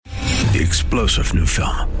the explosive new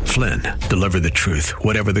film, Flynn, deliver the truth,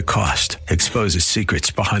 whatever the cost, exposes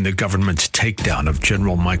secrets behind the government's takedown of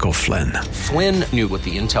General Michael Flynn. Flynn knew what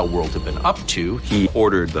the intel world had been up to. He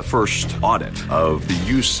ordered the first audit of the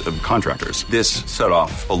use of contractors. This set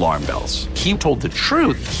off alarm bells. He told the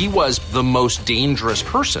truth. He was the most dangerous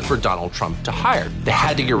person for Donald Trump to hire. They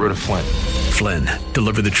had to get rid of Flynn. Flynn,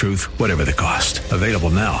 deliver the truth, whatever the cost. Available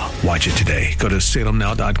now. Watch it today. Go to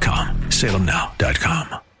salemnow.com.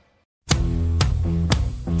 salemnow.com.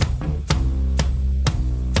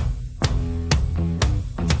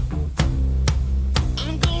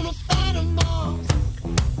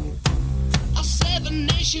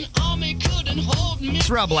 It's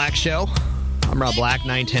Rob Black Show. I'm Rob Black,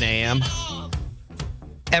 9:10 a.m.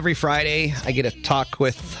 Every Friday, I get to talk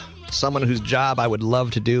with someone whose job I would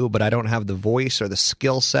love to do, but I don't have the voice or the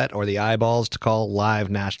skill set or the eyeballs to call live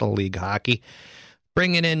National League hockey.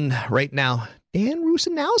 Bringing in right now, Dan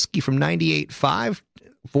Rusanowski from 98.5,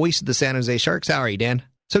 voice of the San Jose Sharks. How are you, Dan?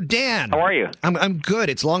 So, Dan. How are you? I'm good.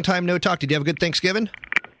 It's a long time no talk. Did you have a good Thanksgiving?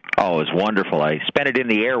 Oh, it was wonderful. I spent it in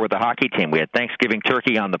the air with the hockey team. We had Thanksgiving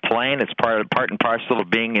turkey on the plane. It's part and parcel of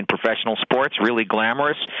being in professional sports, really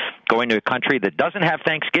glamorous, going to a country that doesn't have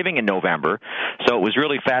Thanksgiving in November. So it was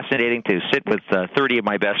really fascinating to sit with 30 of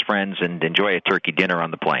my best friends and enjoy a turkey dinner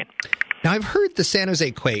on the plane. Now, I've heard the San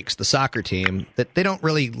Jose Quakes, the soccer team, that they don't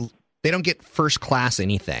get first class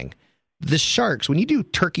anything. The Sharks, when you do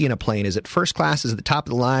turkey in a plane, is it first class, is it the top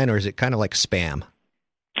of the line, or is it kind of like Spam?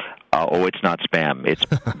 It's not Spam. It's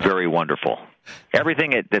very wonderful.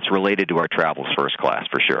 Everything that's related to our travel is first class,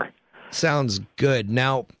 for sure. Sounds good.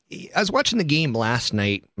 Now, I was watching the game last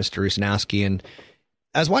night, Mr. Rusanowski, and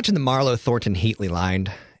I was watching the Marleau Thornton Heatley line,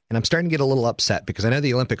 and I'm starting to get a little upset because I know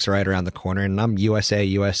the Olympics are right around the corner, and I'm USA,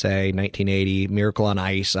 1980, Miracle on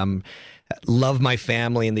Ice. Love my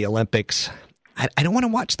family in the Olympics. I don't want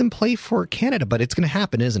to watch them play for Canada, but it's going to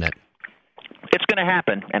happen, isn't it? It's going to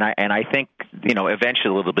happen, and I think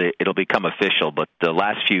eventually it'll become official. But the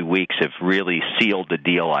last few weeks have really sealed the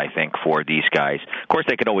deal, I think, for these guys. Of course,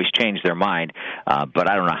 they could always change their mind, but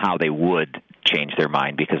I don't know how they would change their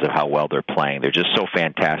mind because of how well they're playing. They're just so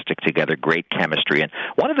fantastic together, great chemistry. And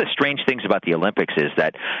one of the strange things about the Olympics is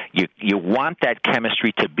that you want that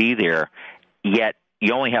chemistry to be there, yet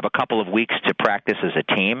you only have a couple of weeks to practice as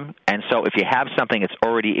a team. And so if you have something that's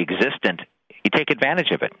already existent, you take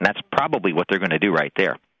advantage of it, and that's probably what they're going to do right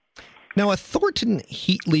there. Now, a Thornton,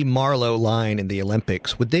 Heatley, Marleau line in the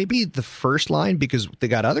Olympics, would they be the first line? Because they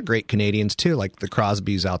got other great Canadians, too, like the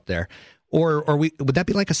Crosbys out there. Or would that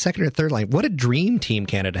be like a second or third line? What a dream team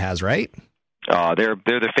Canada has, right? They're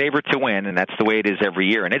the favorite to win, and that's the way it is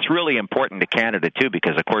every year. And it's really important to Canada, too,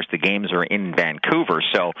 because, of course, the games are in Vancouver.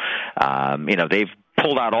 So, they've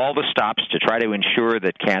pulled out all the stops to try to ensure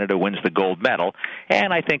that Canada wins the gold medal.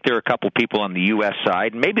 And I think there are a couple people on the U.S.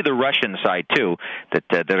 side, maybe the Russian side, too,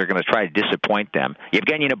 that are going to try to disappoint them.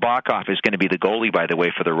 Yevgeny Nabokov is going to be the goalie, by the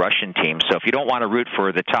way, for the Russian team. So if you don't want to root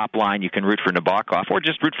for the top line, you can root for Nabokov or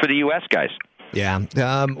just root for the U.S. guys. Yeah.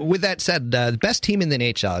 With that said, the best team in the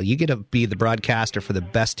NHL, you get to be the broadcaster for the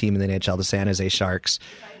best team in the NHL, the San Jose Sharks.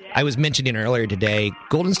 I was mentioning earlier today,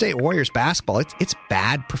 Golden State Warriors basketball, it's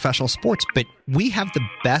bad professional sports, but we have the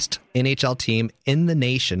best NHL team in the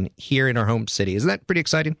nation here in our home city. Isn't that pretty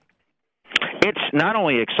exciting? It's not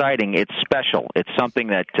only exciting, it's special. It's something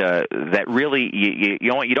that really you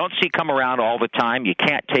don't see come around all the time. You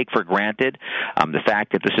can't take for granted the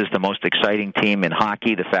fact that this is the most exciting team in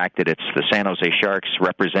hockey, the fact that it's the San Jose Sharks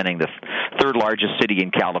representing the third largest city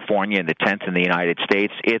in California and the 10th in the United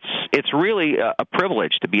States. It's really a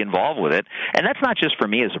privilege to be involved with it, and that's not just for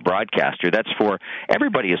me as a broadcaster. That's for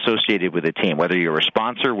everybody associated with the team, whether you're a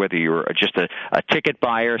sponsor, whether you're just a ticket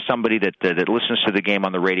buyer, somebody that listens to the game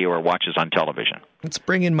on the radio or watches on television. Let's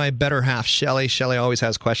bring in my better half, Shelley. Shelley always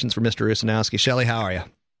has questions for Mr. Rusanowski. Shelley, how are you?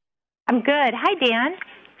 I'm good. Hi, Dan.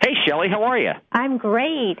 Hey, Shelley, how are you? I'm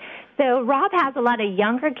great. So Rob has a lot of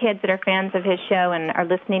younger kids that are fans of his show and are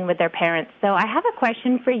listening with their parents. So I have a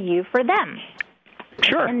question for you for them.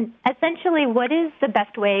 Sure. And essentially, what is the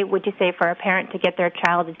best way, would you say, for a parent to get their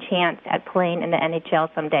child a chance at playing in the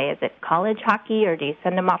NHL someday? Is it college hockey, or do you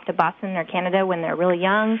send them off to Boston or Canada when they're really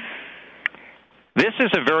young? This is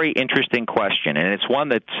a very interesting question, and it's one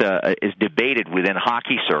that is debated within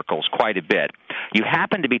hockey circles quite a bit. you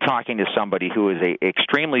happen to be talking to somebody who is a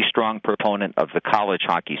extremely strong proponent of the college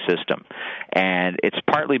hockey system. And it's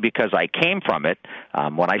partly because I came from it.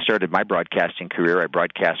 When I started my broadcasting career, I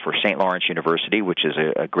broadcast for St. Lawrence University, which is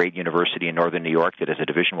a great university in northern New York that has a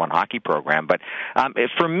Division I hockey program. But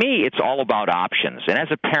for me, it's all about options. And as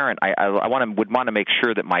a parent, I would want to make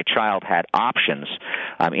sure that my child had options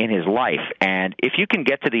in his life. And if you can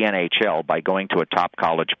get to the NHL by going to a top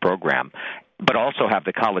college program, but also have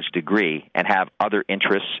the college degree and have other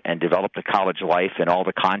interests and develop the college life and all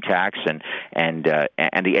the contacts and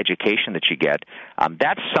the education that you get,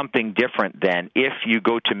 that's something different than if you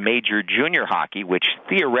go to major junior hockey, which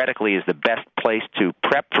theoretically is the best place to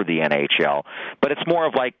prep for the NHL, but it's more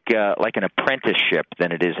of like an apprenticeship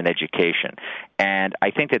than it is an education. And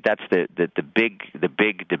I think that's the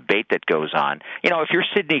big debate that goes on. You know, if you're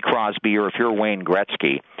Sidney Crosby or if you're Wayne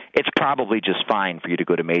Gretzky, it's probably just fine for you to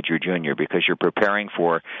go to major junior because you're preparing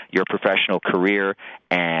for your professional career,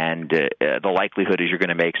 and the likelihood is you're going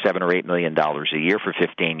to make $7 or $8 million a year for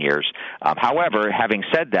 15 years. However, having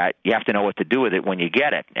said that, you have to know what to do with it when you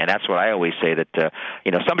get it, and that's what I always say. That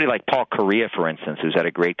somebody like Paul Correa, for instance, who's had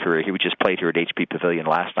a great career, he just played here at HP Pavilion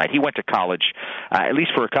last night. He went to college, at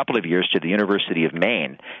least for a couple of years, to the University of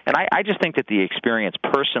Maine, and I just think that the experience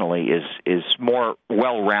personally is more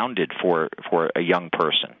well-rounded for a young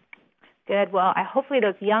person. Good. Well, hopefully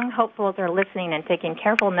those young hopefuls are listening and taking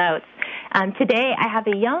careful notes. Today, I have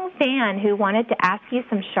a young fan who wanted to ask you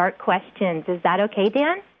some Shark questions. Is that okay,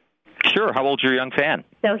 Dan? Sure. How old's your young fan?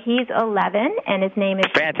 So he's 11, and his name is...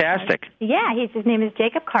 Fantastic. His name is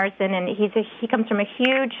Jacob Carson, and he comes from a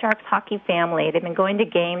huge Sharks hockey family. They've been going to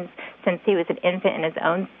games since he was an infant in his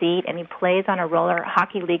own seat, and he plays on a roller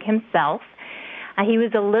hockey league himself. He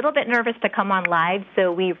was a little bit nervous to come on live,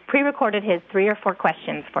 so we pre-recorded his 3 or 4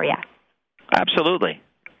 questions for you. Absolutely.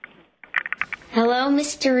 Hello,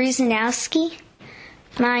 Mr. Rusanowski.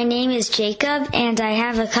 My name is Jacob, and I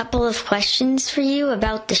have a couple of questions for you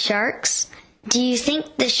about the Sharks. Do you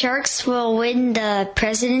think the Sharks will win the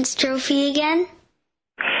President's Trophy again?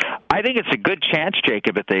 I think it's a good chance,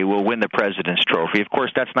 Jacob, that they will win the President's Trophy. Of course,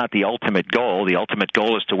 that's not the ultimate goal. The ultimate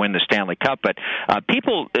goal is to win the Stanley Cup, but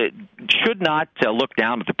people should not look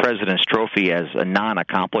down at the President's Trophy as a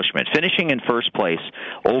non-accomplishment. Finishing in first place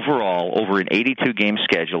overall over an 82-game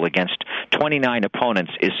schedule against 29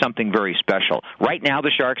 opponents is something very special. Right now,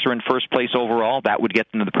 the Sharks are in first place overall. That would get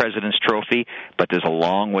them to the President's Trophy, but there's a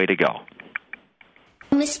long way to go.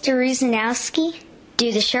 Mr. Rusanowski?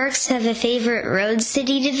 Do the Sharks have a favorite road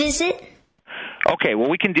city to visit? Okay, well,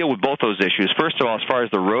 we can deal with both those issues. First of all, as far as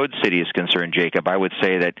the road city is concerned, Jacob, I would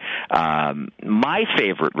say that my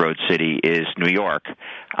favorite road city is New York.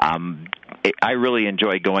 I really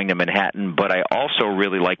enjoy going to Manhattan, but I also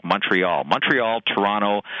really like Montreal. Montreal,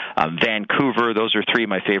 Toronto, Vancouver, those are 3 of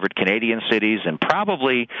my favorite Canadian cities, and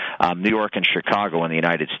probably New York and Chicago in the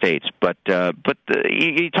United States. But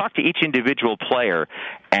you talk to each individual player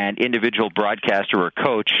and individual broadcaster or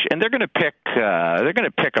coach, and they're going to pick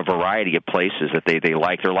a variety of places that they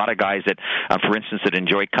like. There are a lot of guys that, for instance, that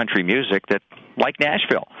enjoy country music that like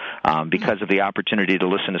Nashville because of the opportunity to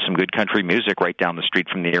listen to some good country music right down the street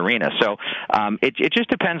from the arena. So it just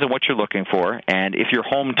depends on what you're looking for, and if your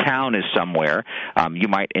hometown is somewhere, you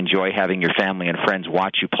might enjoy having your family and friends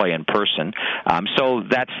watch you play in person. So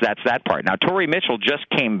that's that part. Now, Torrey Mitchell just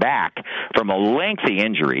came back from a lengthy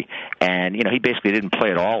injury, and he basically didn't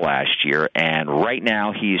play at all last year, and right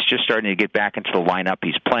now he's just starting to get back into the lineup.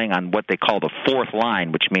 He's playing on what they call the 4th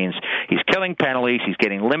line, which means he's killing penalties, he's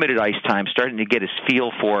getting limited ice time, starting to get his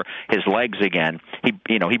feel for his legs again.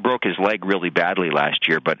 He broke his leg really badly last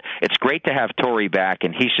year, but it's great to have Torrey back,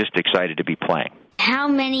 and he's just excited to be playing. How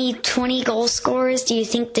many 20-goal scorers do you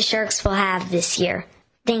think the Sharks will have this year?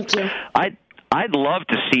 Thank you. I'd love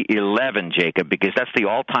to see 11, Jacob, because that's the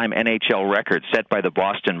all-time NHL record set by the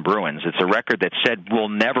Boston Bruins. It's a record that said will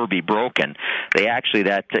never be broken. They actually,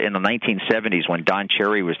 that in the 1970s, when Don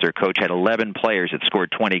Cherry was their coach, had 11 players that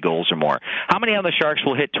scored 20 goals or more. How many on the Sharks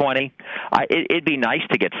will hit 20? It'd be nice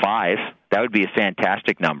to get 5. That would be a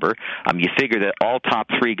fantastic number. You figure that all top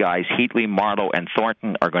 3 guys, Heatley, Marleau, and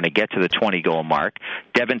Thornton, are going to get to the 20-goal mark.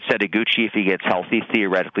 Devin Setoguchi, if he gets healthy,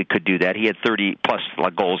 theoretically could do that. He had 30-plus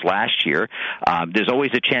goals last year. There's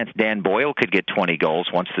always a chance Dan Boyle could get 20 goals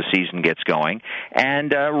once the season gets going.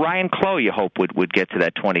 And Ryan Clough, you hope, would get to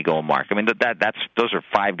that 20-goal mark. I mean, those are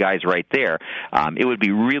 5 guys right there. It would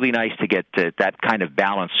be really nice to get that kind of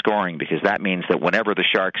balanced scoring, because that means that whenever the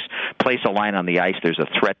Sharks place a line on the ice, there's a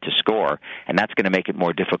threat to score. And that's going to make it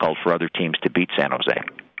more difficult for other teams to beat San Jose.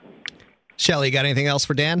 Shelley, you got anything else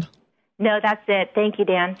for Dan? No, that's it. Thank you,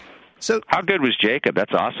 Dan. So how good was Jacob?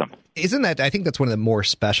 That's awesome. I think that's one of the more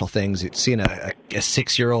special things. Seeing a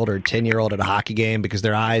 6-year-old or 10-year-old at a hockey game, because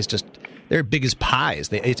their eyes they're big as pies.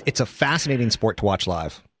 It's a fascinating sport to watch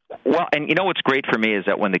live. Well, and you know what's great for me is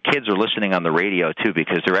that when the kids are listening on the radio, too,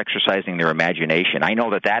 because they're exercising their imagination. I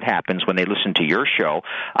know that happens when they listen to your show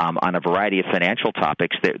on a variety of financial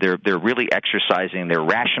topics. They're really exercising their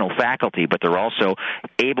rational faculty, but they're also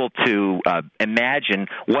able to imagine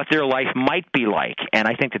what their life might be like. And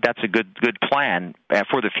I think that's a good plan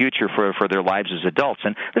for the future for their lives as adults.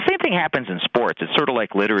 And the same thing happens in sports. It's sort of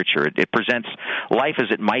like literature. It presents life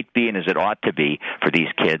as it might be and as it ought to be for these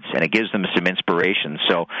kids, and it gives them some inspiration.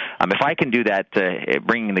 So if I can do that,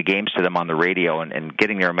 bringing the games to them on the radio and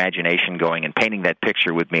getting their imagination going and painting that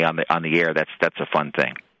picture with me on the air, that's a fun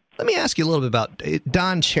thing. Let me ask you a little bit about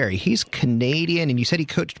Don Cherry. He's Canadian, and you said he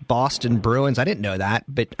coached Boston Bruins. I didn't know that,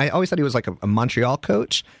 but I always thought he was like a Montreal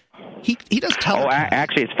coach. He does tell.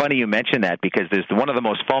 Actually, it's funny you mention that, because there's one of the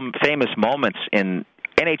most famous moments in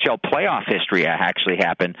NHL playoff history actually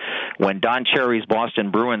happened when Don Cherry's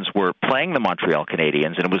Boston Bruins were playing the Montreal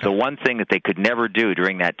Canadiens, and it was the one thing that they could never do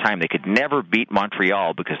during that time. They could never beat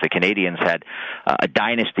Montreal because the Canadiens had a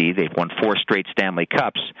dynasty. They'd won 4 straight Stanley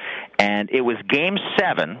Cups, and it was Game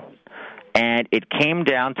 7, and it came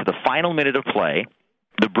down to the final minute of play.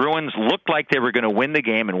 The Bruins looked like they were going to win the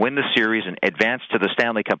game and win the series and advance to the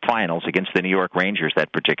Stanley Cup Finals against the New York Rangers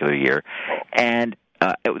that particular year, and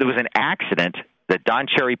there was an accident that Don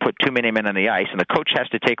Cherry put too many men on the ice, and the coach has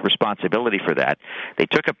to take responsibility for that. They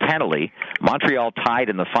took a penalty. Montreal tied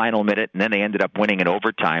in the final minute, and then they ended up winning in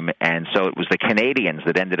overtime, and so it was the Canadiens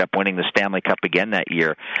that ended up winning the Stanley Cup again that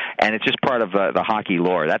year, and it's just part of the hockey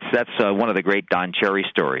lore. That's one of the great Don Cherry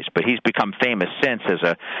stories, but he's become famous since as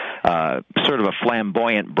a sort of a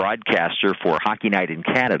flamboyant broadcaster for Hockey Night in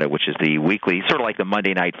Canada, which is the weekly, sort of like the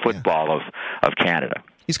Monday Night Football of Canada.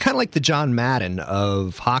 He's kind of like the John Madden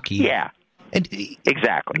of hockey. Yeah. And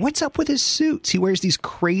exactly. What's up with his suits? He wears these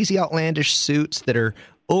crazy, outlandish suits that are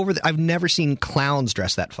I've never seen clowns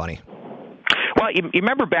dress that funny. Well, you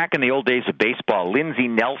remember back in the old days of baseball, Lindsey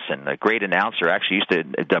Nelson, a great announcer, actually used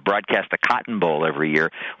to broadcast the Cotton Bowl every year,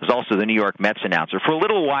 was also the New York Mets announcer. For a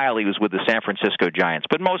little while, he was with the San Francisco Giants,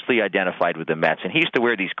 but mostly identified with the Mets. And he used to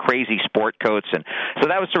wear these crazy sport coats, and so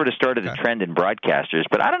that was sort of started a trend in broadcasters.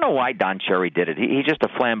 But I don't know why Don Cherry did it. He's just a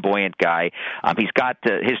flamboyant guy. He's got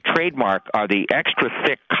his trademark are the extra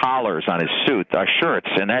thick collars on his shirts,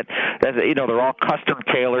 and that's they're all custom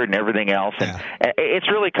tailored and everything else. And it's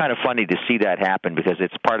really kind of funny to see that happen, because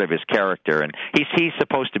it's part of his character, and he's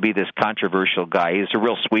supposed to be this controversial guy. He's a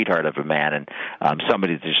real sweetheart of a man, and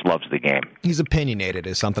somebody that just loves the game. He's opinionated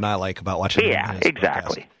is something I like about watching him. Yeah,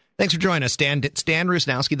 exactly. Podcast. Thanks for joining us, Stan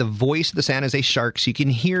Rusnowski, the voice of the San Jose Sharks. You can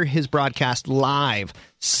hear his broadcast live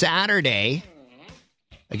Saturday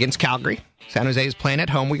against Calgary. San Jose is playing at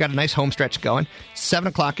home. We got a nice home stretch going. 7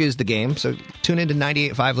 o'clock is the game, so tune into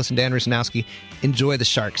 98.5. Listen to Dan Rusnowski. Enjoy the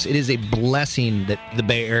Sharks. It is a blessing that the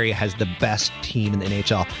Bay Area has the best team in the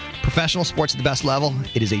NHL. Professional sports at the best level,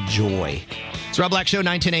 it is a joy. It's Rob Black Show,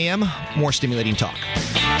 9:10 a.m. More stimulating talk.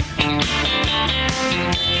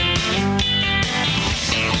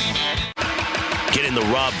 Get in the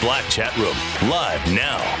Rob Black chat room live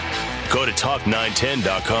now. Go to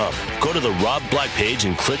talk910.com. Go to the Rob Black page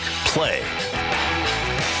and click play.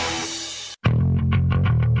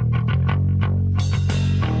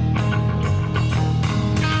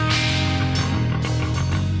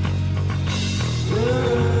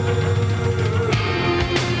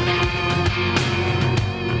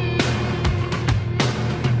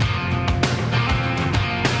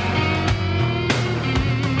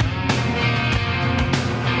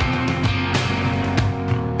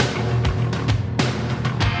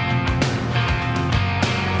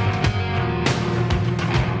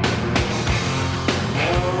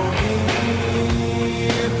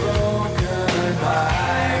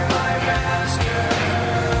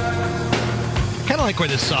 Where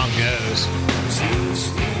this song goes.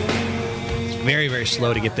 It's very, very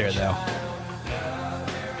slow to get there, though.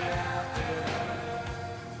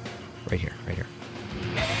 Right here.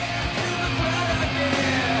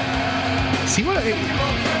 See what?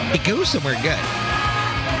 It goes somewhere good.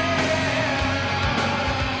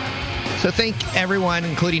 So thank everyone,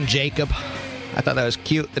 including Jacob. I thought that was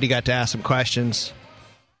cute that he got to ask some questions.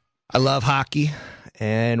 I love hockey.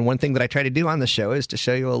 And one thing that I try to do on the show is to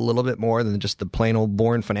show you a little bit more than just the plain old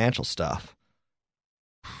boring financial stuff.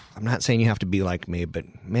 I'm not saying you have to be like me, but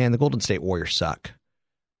man, the Golden State Warriors suck.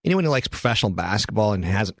 Anyone who likes professional basketball and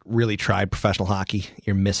hasn't really tried professional hockey,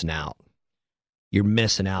 you're missing out. You're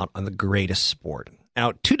missing out on the greatest sport.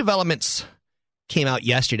 Now, 2 developments came out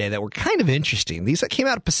yesterday that were kind of interesting. These that came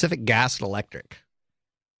out of Pacific Gas and Electric.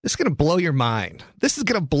 This is going to blow your mind. This is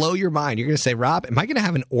going to blow your mind. You're going to say, Rob, am I going to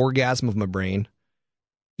have an orgasm of my brain?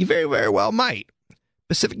 You very, very well might.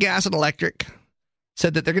 Pacific Gas and Electric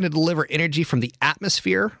said that they're going to deliver energy from the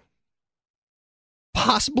atmosphere,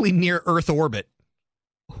 possibly near Earth orbit.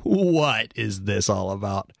 What is this all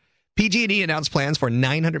about? PG&E announced plans for a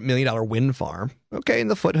 $900 million wind farm, in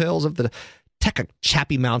the foothills of the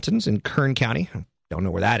Tehachapi Mountains in Kern County. Don't know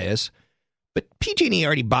where that is. But PG&E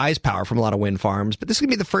already buys power from a lot of wind farms, but this is going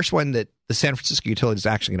to be the first one that the San Francisco utility is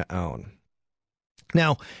actually going to own.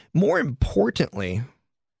 Now, more importantly,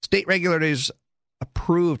 state regulators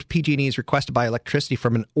approved PG&E's request to buy electricity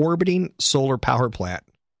from an orbiting solar power plant.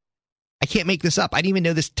 I can't make this up. I didn't even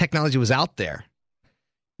know this technology was out there.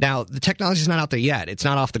 Now, the technology is not out there yet. It's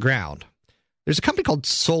not off the ground. There's a company called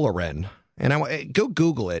SolarEn, and go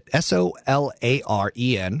Google it,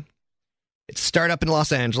 SOLAREN. It's a startup in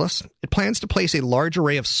Los Angeles. It plans to place a large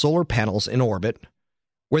array of solar panels in orbit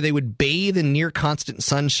where they would bathe in near constant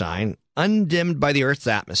sunshine, undimmed by the Earth's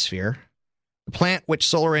atmosphere. The plant, which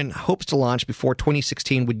SolarEn hopes to launch before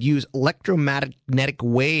 2016, would use electromagnetic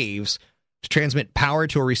waves to transmit power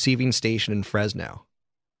to a receiving station in Fresno.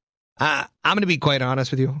 I'm going to be quite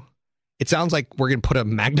honest with you. It sounds like we're going to put a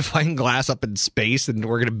magnifying glass up in space and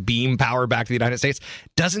we're going to beam power back to the United States.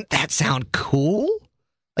 Doesn't that sound cool?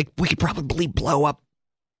 Like, we could probably blow up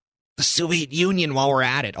the Soviet Union while we're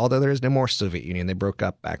at it. Although there is no more Soviet Union. They broke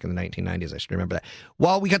up back in the 1990s. I should remember that.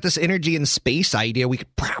 While we got this energy and space idea, we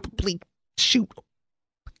could probably shoot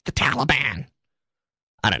the Taliban.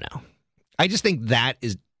 I don't know. I just think that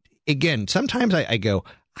is, again, sometimes I go,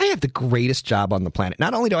 I have the greatest job on the planet.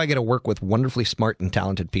 Not only do I get to work with wonderfully smart and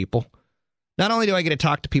talented people, not only do I get to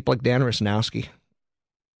talk to people like Dan Rusnowski,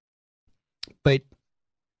 but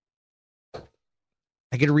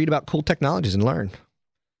I get to read about cool technologies and learn.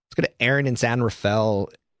 Let's go to Aaron in San Rafael,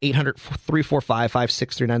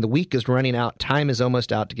 800-345-5639. The week is running out. Time is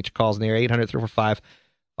almost out to get your calls in the air. 800-345-5639.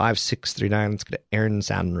 Let's go to Aaron in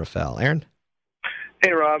San Rafael. Aaron?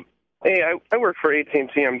 Hey, Rob. Hey, I work for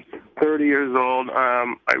AT&T. I'm 30 years old.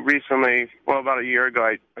 I recently, about a year ago,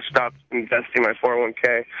 I stopped investing my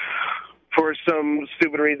 401k for some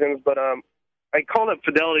stupid reasons, but I called up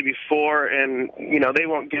Fidelity before, and, they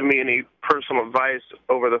won't give me any personal advice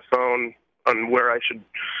over the phone on where I should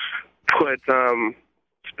put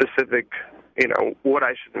specific, what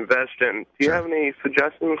I should invest in. Do you have any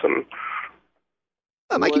suggestions?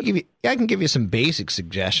 I can give you some basic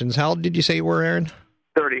suggestions. How old did you say you were, Aaron?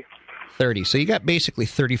 30. 30. So you got basically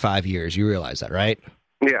 35 years. You realize that, right?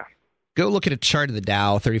 Yeah. Go look at a chart of the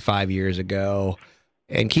Dow 35 years ago.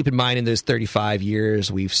 And keep in mind, in those 35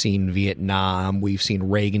 years, we've seen Vietnam, we've seen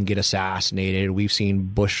Reagan get assassinated, we've seen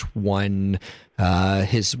Bush 1,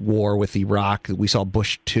 his war with Iraq, we saw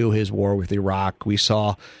Bush 2, his war with Iraq, we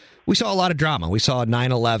saw a lot of drama, we saw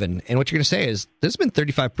 9/11, and what you're going to say is, this has been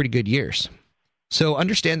 35 pretty good years. So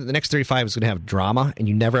understand that the next 35 is going to have drama, and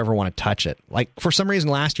you never ever want to touch it. Like, for some reason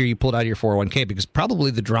last year you pulled out of your 401k because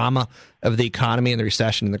probably the drama of the economy and the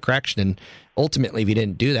recession and the correction, and ultimately if you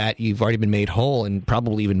didn't do that, you've already been made whole, and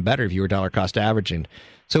probably even better if you were dollar cost averaging.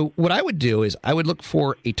 So what I would do is I would look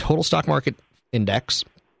for a total stock market index,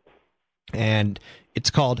 and it's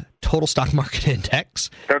called Total Stock Market Index.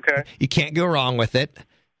 Okay. You can't go wrong with it.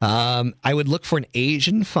 I would look for an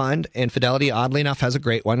Asian fund, and Fidelity, oddly enough, has a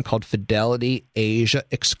great one called Fidelity Asia,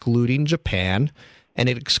 excluding Japan. And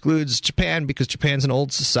it excludes Japan because Japan's an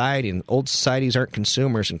old society, and old societies aren't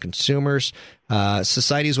consumers. And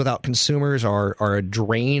societies without consumers are a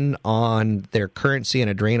drain on their currency and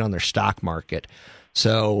a drain on their stock market.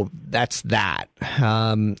 So that's that.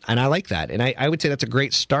 And I like that. And I would say that's a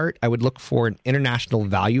great start. I would look for an international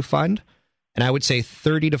value fund. And I would say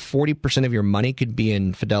 30 to 40% of your money could be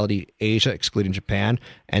in Fidelity Asia, excluding Japan,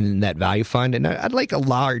 and that value fund. And I'd like a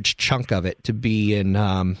large chunk of it to be in,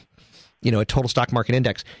 a total stock market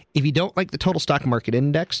index. If you don't like the total stock market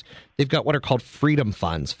index, they've got what are called freedom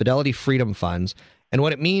funds, Fidelity Freedom Funds. And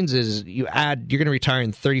what it means is you're going to retire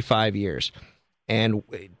in 35 years. And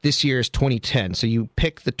this year is 2010. So you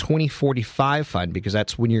pick the 2045 fund because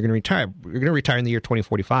that's when you're going to retire. You're going to retire in the year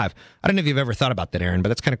 2045. I don't know if you've ever thought about that, Aaron, but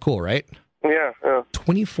that's kind of cool, right? Yeah.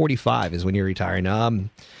 2045 is when you're retiring.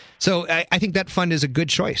 So I think that fund is a good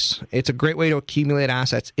choice. It's a great way to accumulate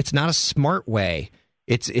assets. It's not a smart way.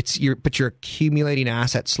 But you're accumulating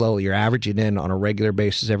assets slowly. You're averaging in on a regular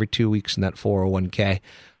basis every 2 weeks in that 401k.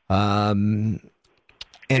 And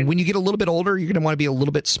when you get a little bit older, you're going to want to be a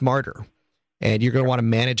little bit smarter, and you're going to want to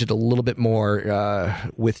manage it a little bit more.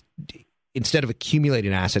 Instead of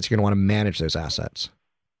accumulating assets, you're going to want to manage those assets.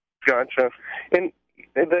 Gotcha. And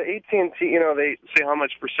the AT&T, they say how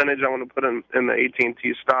much percentage I want to put in the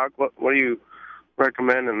AT&T stock. What do you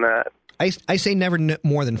recommend in that? I say never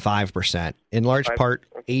more than 5%. In large part,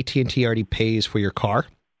 AT&T already pays for your car.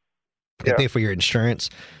 They pay for your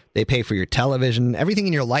insurance. They pay for your television. Everything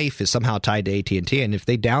in your life is somehow tied to AT&T. And if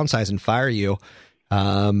they downsize and fire you,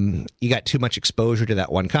 you got too much exposure to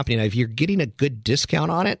that one company. Now, if you're getting a good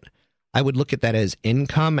discount on it, I would look at that as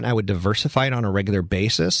income, and I would diversify it on a regular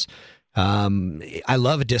basis. I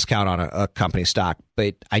love a discount on a company stock,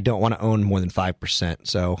 but I don't want to own more than 5%.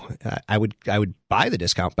 So I would buy the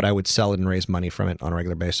discount, but I would sell it and raise money from it on a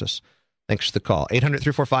regular basis. Thanks for the call.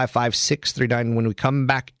 800-345-5639. When we come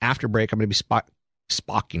back after break, I'm going to be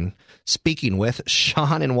speaking with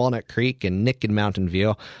Sean in Walnut Creek and Nick in Mountain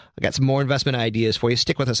View. I got some more investment ideas for you.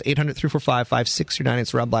 Stick with us. 800-345-5639.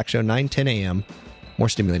 It's the Rob Black Show, 9:10 a.m. More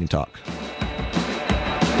stimulating talk.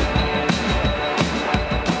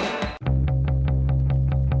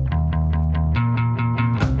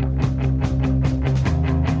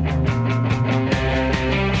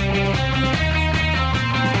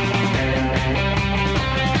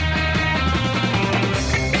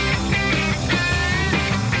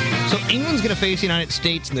 England's going to face the United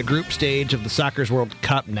States in the group stage of the Soccer's World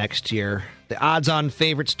Cup next year. The odds-on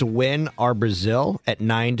favorites to win are Brazil at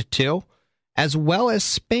 9-2, as well as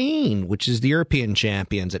Spain, which is the European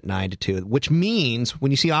champions, at 9-2, which means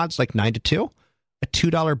when you see odds like 9-2, a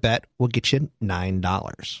 $2 bet will get you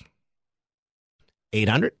 $9.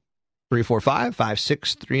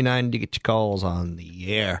 800-345-5639 to get your calls on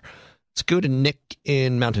the air. Let's go to Nick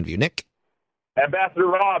in Mountain View. Nick? Ambassador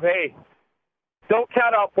Rob, hey. Don't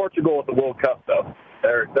count out Portugal at the World Cup, though.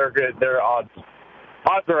 They're good. Their odds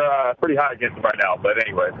are pretty high against them right now. But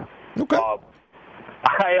anyway, okay.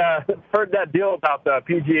 I heard that deal about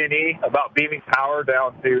PG&E about beaming power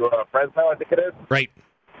down to Fresno, I think it is. Right.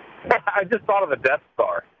 I just thought of a Death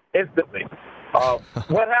Star instantly.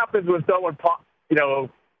 What happens when someone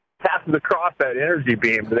passes across that energy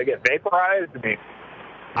beam? Do they get vaporized?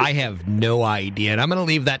 I have no idea, and I'm going to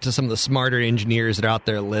leave that to some of the smarter engineers that are out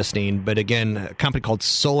there listening. But again, a company called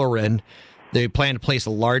SolarWind, they plan to place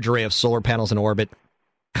a large array of solar panels in orbit,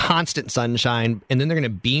 constant sunshine, and then they're going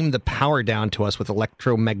to beam the power down to us with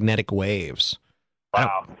electromagnetic waves.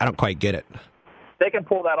 Wow. I don't quite get it. They can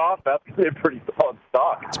pull that off. That's going to be a pretty solid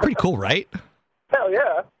stock. It's pretty cool, right? Hell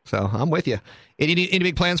yeah. So I'm with you. Any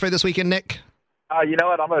big plans for this weekend, Nick? You know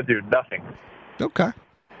what? I'm going to do nothing. Okay.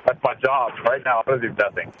 That's my job. Right now, I'm going to do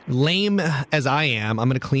nothing. Lame as I am, I'm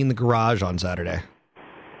going to clean the garage on Saturday.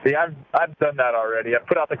 See, I've done that already. I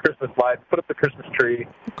put out the Christmas lights, put up the Christmas tree,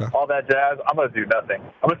 all that jazz. I'm going to do nothing.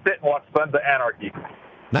 I'm going to sit and watch Sons of Anarchy.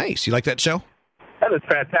 Nice. You like that show? That is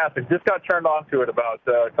fantastic. Just got turned on to it about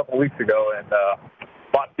a couple of weeks ago and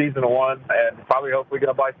bought season 1 and hopefully going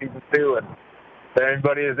to buy season 2. And if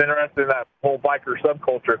anybody is interested in that whole biker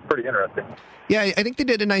subculture, it's pretty interesting. Yeah, I think they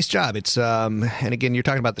did a nice job. It's and again, you're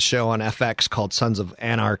talking about the show on FX called Sons of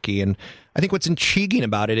Anarchy, and I think what's intriguing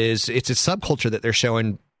about it is it's a subculture that they're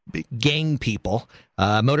showing gang people,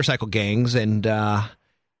 motorcycle gangs, and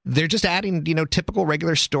they're just adding, typical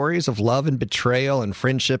regular stories of love and betrayal and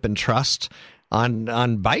friendship and trust on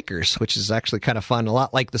bikers, which is actually kind of fun. A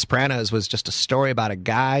lot like The Sopranos was just a story about a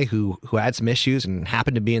guy who had some issues and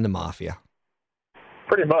happened to be in the mafia.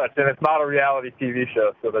 Pretty much, and it's not a reality TV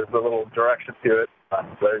show, so there's a little direction to it.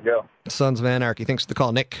 There you go. Sons of Anarchy. Thanks for the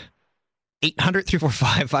call, Nick.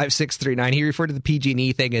 800-345-5639. He referred to the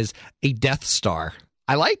PG&E thing as a Death Star.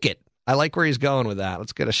 I like it. I like where he's going with that.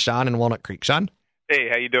 Let's go to Sean in Walnut Creek. Sean? Hey,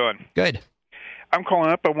 how you doing? Good. I'm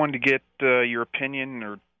calling up. I wanted to get your opinion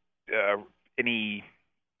or any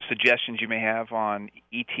suggestions you may have on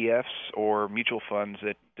ETFs or mutual funds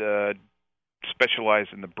that specialize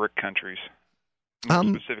in the BRIC countries.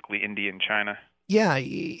 Specifically India and China. Yeah,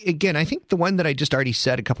 again, I think the one that I just already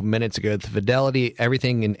said a couple minutes ago, the Fidelity,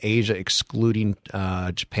 everything in Asia excluding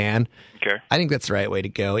Japan. Okay. I think that's the right way to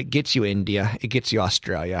go. It gets you India. It gets you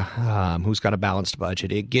Australia, who's got a balanced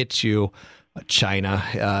budget. It gets you China.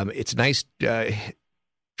 It's a nice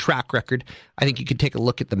track record. I think you could take a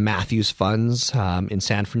look at the Matthews funds in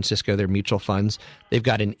San Francisco, their mutual funds. They've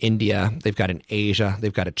got in India. They've got in Asia.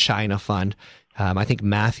 They've got a China fund. I think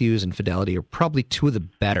Matthews and Fidelity are probably two of the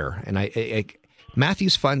better. And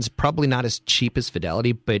Matthews funds probably not as cheap as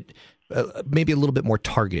Fidelity, but maybe a little bit more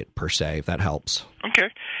targeted per se, if that helps. Okay.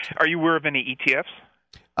 Are you aware of any ETFs?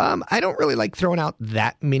 I don't really like throwing out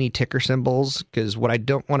that many ticker symbols because what I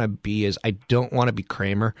don't want to be is I don't want to be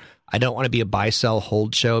Kramer. I don't want to be a buy, sell,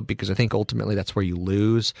 hold show because I think ultimately that's where you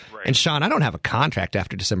lose. Right. And Sean, I don't have a contract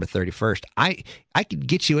after December 31st. I could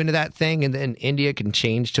get you into that thing and then India can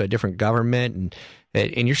change to a different government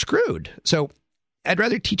and you're screwed. So I'd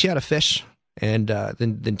rather teach you how to fish and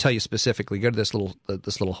than tell you specifically. Go to this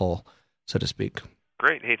little hole, so to speak.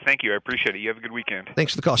 Great. Hey, thank you. I appreciate it. You have a good weekend.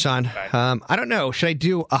 Thanks for the call, Sean. I don't know. Should I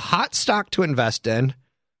do a hot stock to invest in,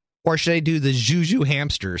 or should I do the Juju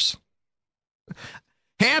hamsters?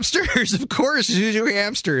 Hamsters, of course, Juju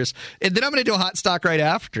hamsters. And then I'm going to do a hot stock right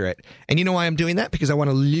after it. And you know why I'm doing that? Because I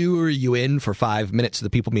want to lure you in for 5 minutes so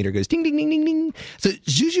the people meter goes ding, ding, ding, ding, ding. So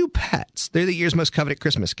Juju pets, they're the year's most coveted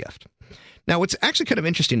Christmas gift. Now, what's actually kind of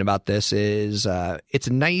interesting about this is it's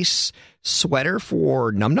a nice sweater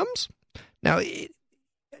for num-nums. Now,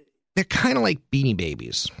 they're kind of like Beanie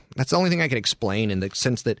Babies. That's the only thing I can explain in the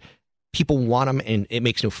sense that people want them and it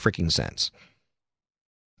makes no freaking sense.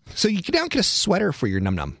 So you can now get a sweater for your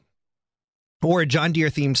num-num or a John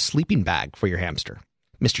Deere-themed sleeping bag for your hamster,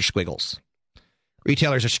 Mr. Squiggles.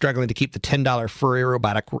 Retailers are struggling to keep the $10 furry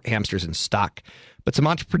robotic hamsters in stock, but some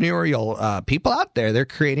entrepreneurial people out there, they're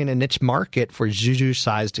creating a niche market for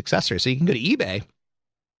Juju-sized accessories. So you can go to eBay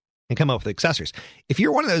and come up with accessories. If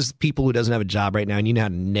you're one of those people who doesn't have a job right now and you know how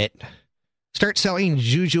to knit, start selling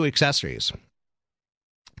Juju accessories.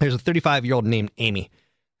 There's a 35-year-old named Amy.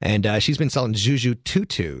 And she's been selling Juju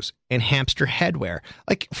tutus and hamster headwear.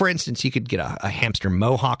 Like, for instance, you could get a hamster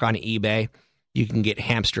mohawk on eBay. You can get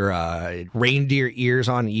hamster reindeer ears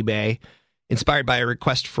on eBay. Inspired by a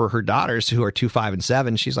request for her daughters, who are 2, 5, and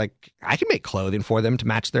 7, she's like, I can make clothing for them to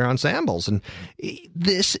match their ensembles. And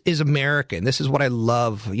this is American. This is what I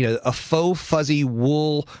love. You know, a faux fuzzy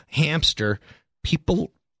wool hamster.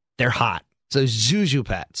 People, they're hot. So Juju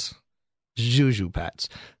pets. Juju pets.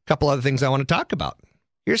 A couple other things I want to talk about.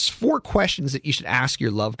 Here's 4 questions that you should ask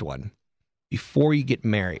your loved one before you get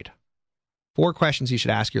married. 4 questions you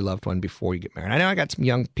should ask your loved one before you get married. I know I got some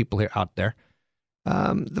young people here out there.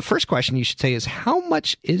 The first question you should say is, how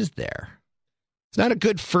much is there? It's not a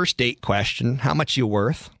good first date question. How much are you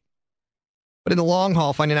worth? But in the long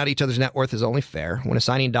haul, finding out each other's net worth is only fair. When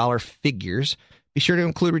assigning dollar figures, be sure to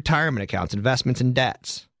include retirement accounts, investments, and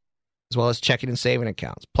debts, as well as checking and saving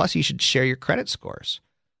accounts. Plus, you should share your credit scores.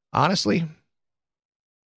 Honestly,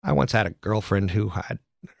 I once had a girlfriend who had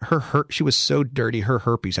she was so dirty, her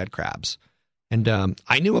herpes had crabs. And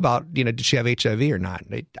I knew about, did she have HIV or not?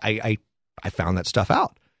 I found that stuff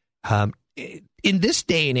out. In this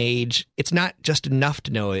day and age, it's not just enough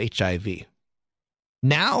to know HIV.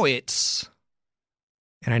 Now it's,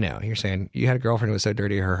 and I know, you're saying, you had a girlfriend who was so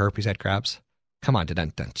dirty, her herpes had crabs? Come on,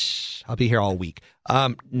 I'll be here all week.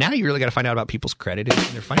 Now you really got to find out about people's credit and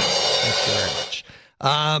their finances. Thank you very much.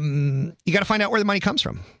 You got to find out where the money comes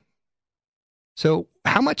from. So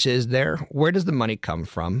how much is there? Where does the money come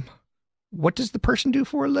from? What does the person do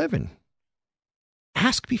for a living?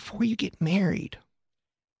 Ask before you get married.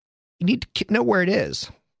 You need to know where it is.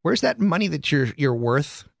 Where's that money that you're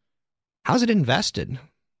worth? How's it invested?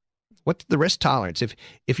 What's the risk tolerance?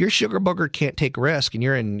 If your sugar booger can't take risk and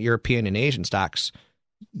you're in European and Asian stocks,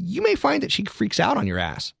 you may find that she freaks out on your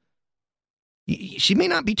ass. She may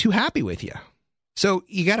not be too happy with you. So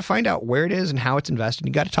you got to find out where it is and how it's invested.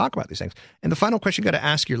 You got to talk about these things. And the final question you got to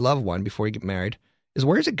ask your loved one before you get married is,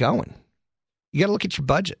 where is it going? You got to look at your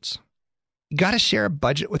budgets. You got to share a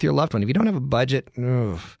budget with your loved one. If you don't have a budget,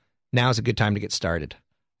 now's a good time to get started.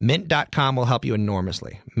 Mint.com will help you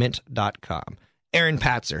enormously. Mint.com. Aaron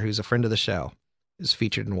Patzer, who's a friend of the show, is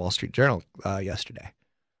featured in Wall Street Journal yesterday.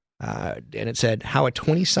 And it said how a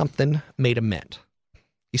 20-something made a mint.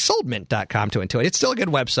 He sold Mint.com to Intuit. It's still a good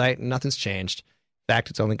website, and nothing's changed. In fact,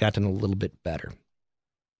 it's only gotten a little bit better.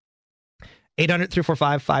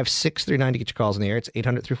 800-345-5639 to get your calls on the air. It's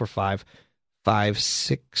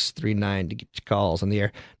 800-345-5639 to get your calls on the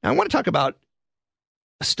air. Now, I want to talk about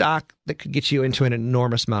a stock that could get you into an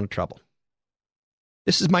enormous amount of trouble.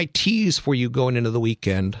 This is my tease for you going into the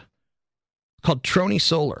weekend, called Tronny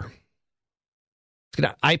Solar. It's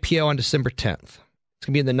going to IPO on December 10th. It's going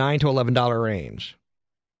to be in the $9 to $11 range.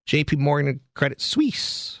 JP Morgan and Credit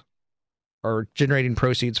Suisse are generating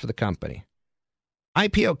proceeds for the company.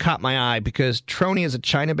 IPO caught my eye because Tronny is a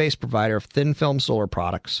China-based provider of thin-film solar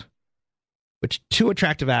products, which 2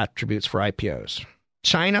 attractive attributes for IPOs: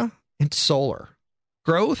 China and solar,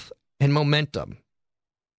 growth and momentum.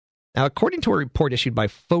 Now, according to a report issued by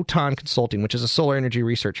Photon Consulting, which is a solar energy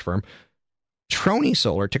research firm, Tronny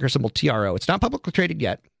Solar, ticker symbol TRO, it's not publicly traded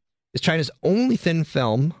yet, is China's only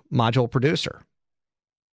thin-film module producer.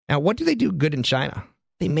 Now, what do they do good in China?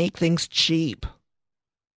 They make things cheap.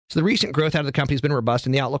 So the recent growth out of the company has been robust,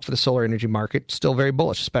 and the outlook for the solar energy market is still very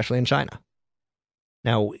bullish, especially in China.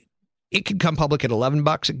 Now, it can come public at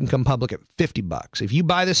 $11. It can come public at $50. If you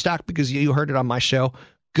buy this stock because you heard it on my show,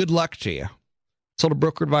 good luck to you. Consult a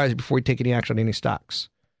broker advisor before you take any action on any stocks.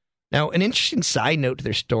 Now, an interesting side note to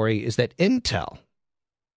their story is that Intel,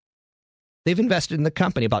 They've invested in the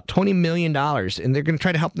company about $20 million, and they're going to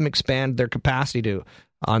try to help them expand their capacity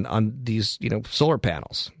on these solar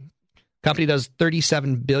panels. Company does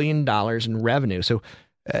 $37 billion in revenue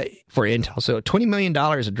for Intel. So $20 million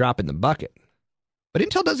a drop in the bucket. But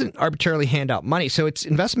Intel doesn't arbitrarily hand out money, so its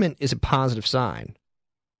investment is a positive sign.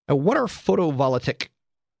 Now, what are photovoltaic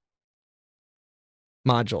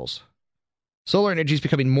modules? Solar energy is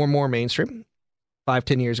becoming more and more mainstream.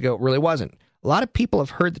 5-10 years ago, it really wasn't. A lot of people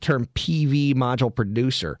have heard the term PV module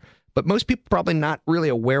producer, but most people probably not really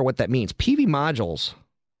aware what that means. PV modules,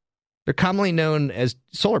 they're commonly known as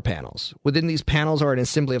solar panels. Within these panels are an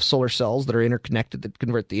assembly of solar cells that are interconnected that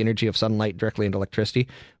convert the energy of sunlight directly into electricity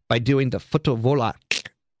by doing the photovoltaic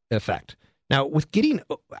effect. Now,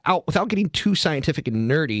 without getting too scientific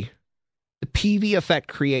and nerdy, the PV effect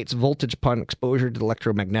creates voltage upon exposure to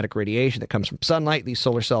electromagnetic radiation that comes from sunlight. These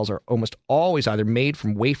solar cells are almost always either made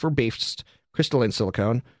from wafer-based crystalline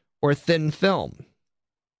silicone or thin film.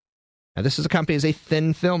 Now, this is a company as a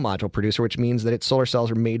thin film module producer, which means that its solar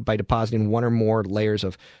cells are made by depositing one or more layers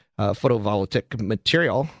of photovoltaic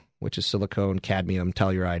material, which is silicone, cadmium,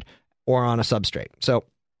 telluride, or on a substrate. So,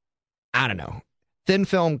 I don't know. Thin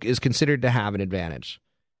film is considered to have an advantage.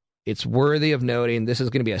 It's worthy of noting this is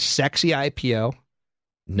going to be a sexy IPO.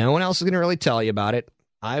 No one else is going to really tell you about it.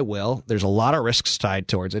 I will. There's a lot of risks tied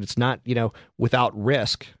towards it. It's not, without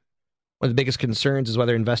risk. One of the biggest concerns is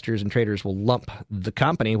whether investors and traders will lump the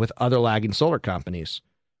company with other lagging solar companies.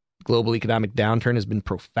 Global economic downturn has been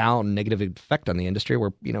profound negative effect on the industry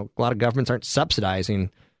where, a lot of governments aren't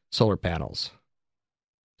subsidizing solar panels.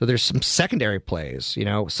 So there's some secondary plays,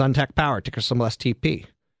 Suntech Power, ticker symbol STP.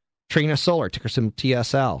 Trina Solar, ticker symbol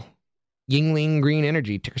TSL. Yingling Green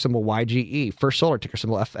Energy, ticker symbol YGE. First Solar, ticker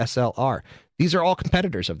symbol FSLR. These are all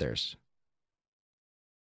competitors of theirs.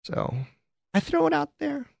 So I throw it out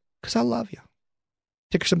there because I love you.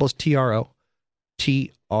 Ticker symbol is TRO.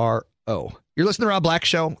 TRO. You're listening to the Rob Black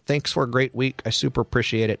Show. Thanks for a great week. I super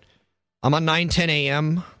appreciate it. I'm on 9:10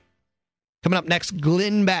 a.m. Coming up next,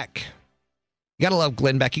 Glenn Beck. You got to love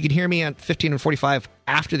Glenn Beck. You can hear me at 15 and 45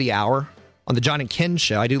 after the hour on the John and Ken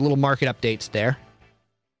Show. I do little market updates there.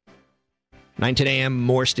 9:10 a.m.,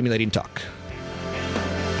 more stimulating talk.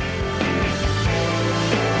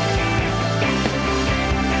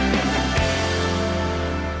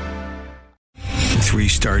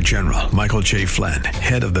 3-star General Michael J. Flynn,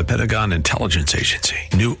 head of the Pentagon Intelligence Agency,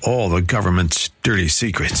 knew all the government's dirty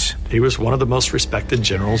secrets. He was one of the most respected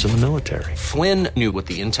generals in the military. Flynn knew what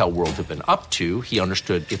the intel world had been up to. He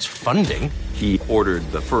understood its funding. He ordered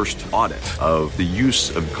the first audit of the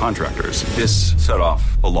use of contractors. This set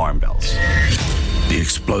off alarm bells. The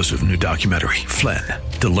explosive new documentary, Flynn,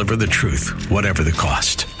 Deliver the Truth, Whatever the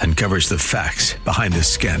Cost, uncovers the facts behind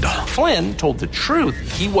this scandal. Flynn told the truth.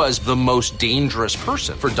 He was the most dangerous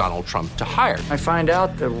person for Donald Trump to hire. I find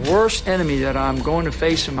out the worst enemy that I'm going to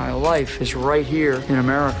face in my life is right here in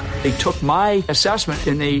America. They took my assessment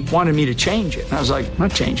and they wanted me to change it. And I was like, I'm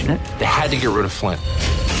not changing it. They had to get rid of Flynn.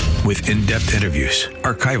 With in-depth interviews,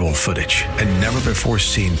 archival footage, and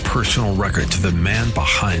never-before-seen personal records of the man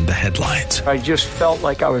behind the headlines. I just felt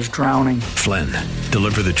like I was drowning. Flynn,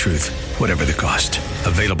 Deliver the Truth, Whatever the Cost.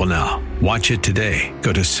 Available now. Watch it today.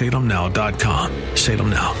 Go to salemnow.com.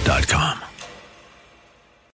 salemnow.com.